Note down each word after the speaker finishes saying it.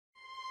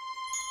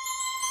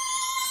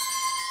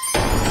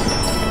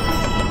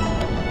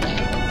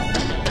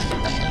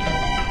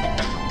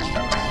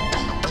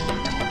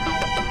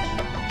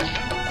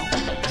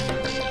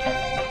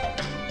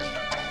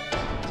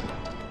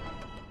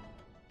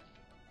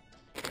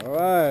All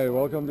right,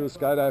 welcome to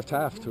Skydive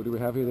Taft. Who do we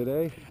have here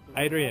today?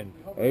 Adrian.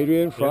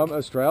 Adrian from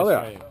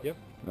Australia. Yep.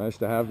 Nice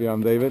to have you.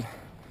 I'm David.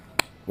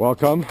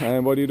 Welcome.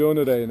 And what are you doing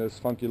today in this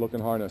funky looking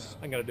harness?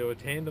 I'm going to do a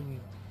tandem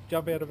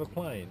jump out of a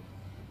plane.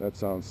 That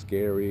sounds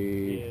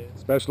scary. Yeah.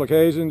 Special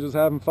occasion, just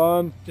having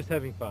fun? Just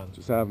having fun.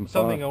 Just having fun.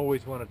 Something I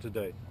always wanted to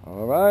do.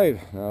 All right.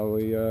 Now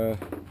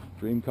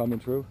dream coming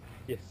true?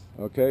 Yes.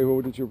 Okay,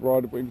 who did you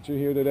bring you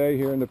here today,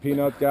 here in the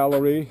Peanut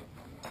Gallery?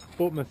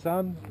 Brought my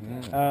son,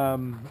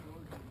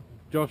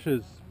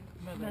 Josh's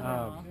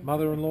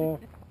mother-in-law,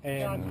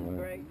 and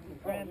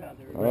great-grandmother.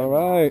 All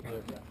right.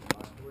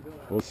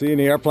 We'll see you in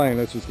the airplane.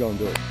 Let's just go and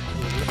do it.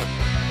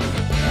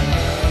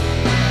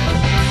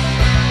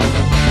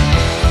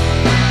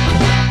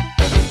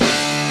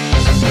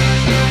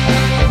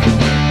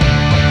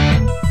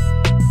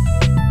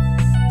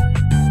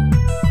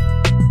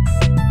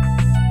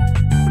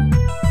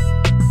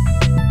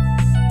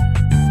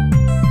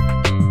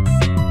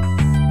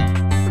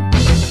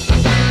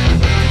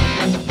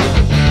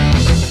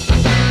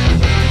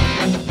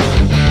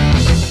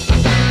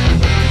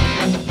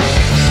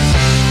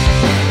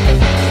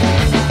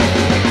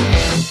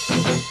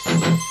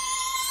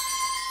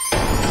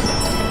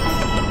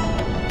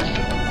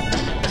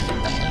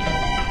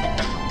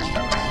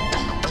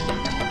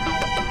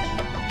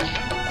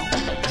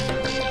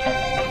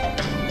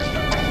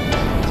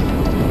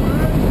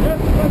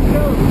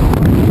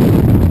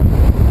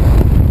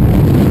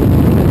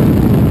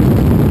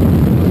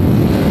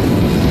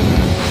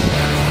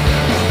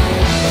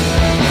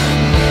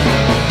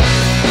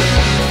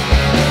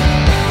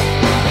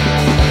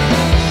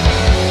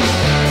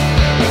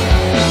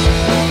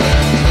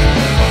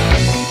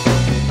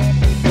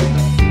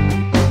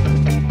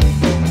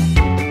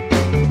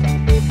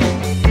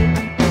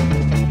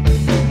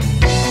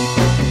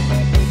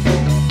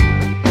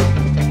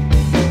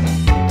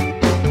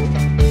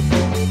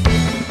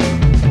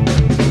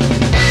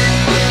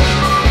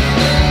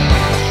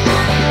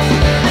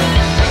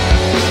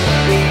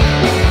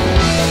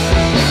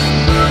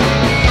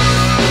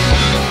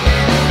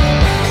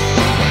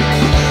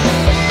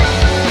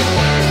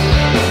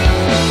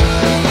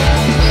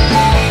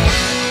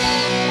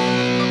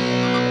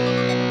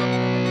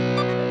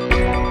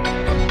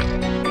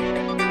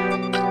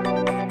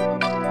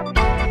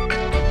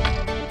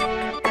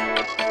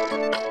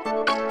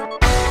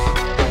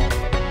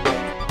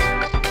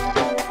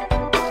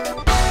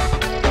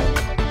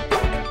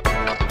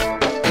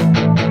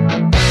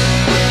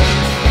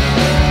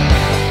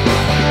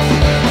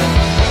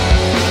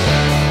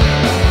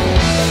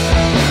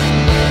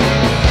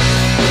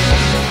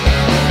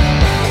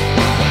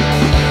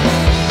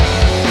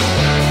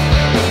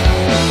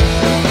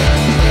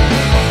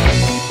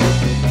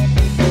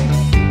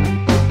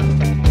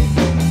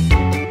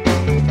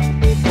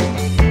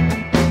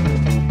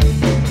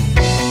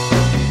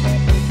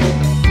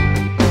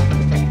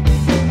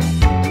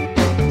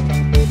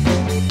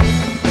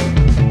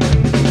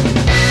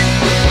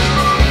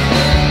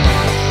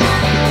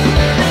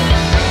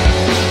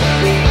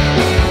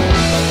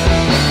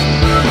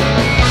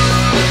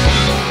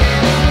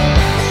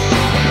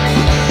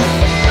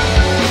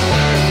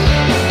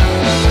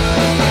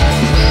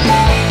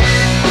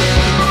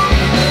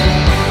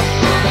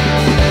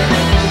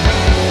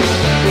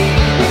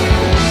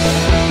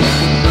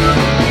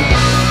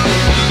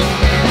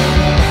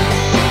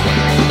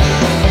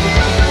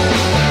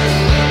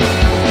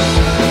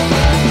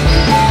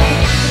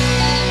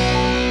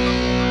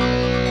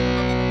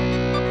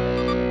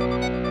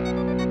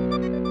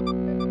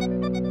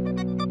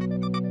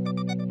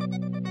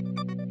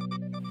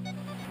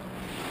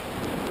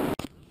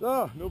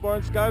 So,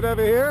 newborn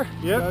skydiver here.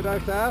 Yep.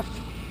 Skydive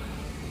Taft.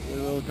 You're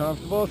a little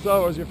comfortable.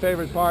 So, what was your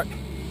favorite part?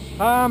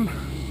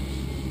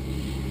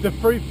 the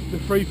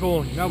free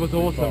falling. That was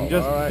awesome. All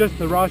right. Just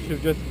the rush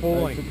of just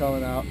falling. Thanks for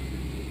coming out.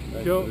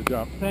 Thanks Sure. for the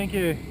jump. Thank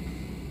you.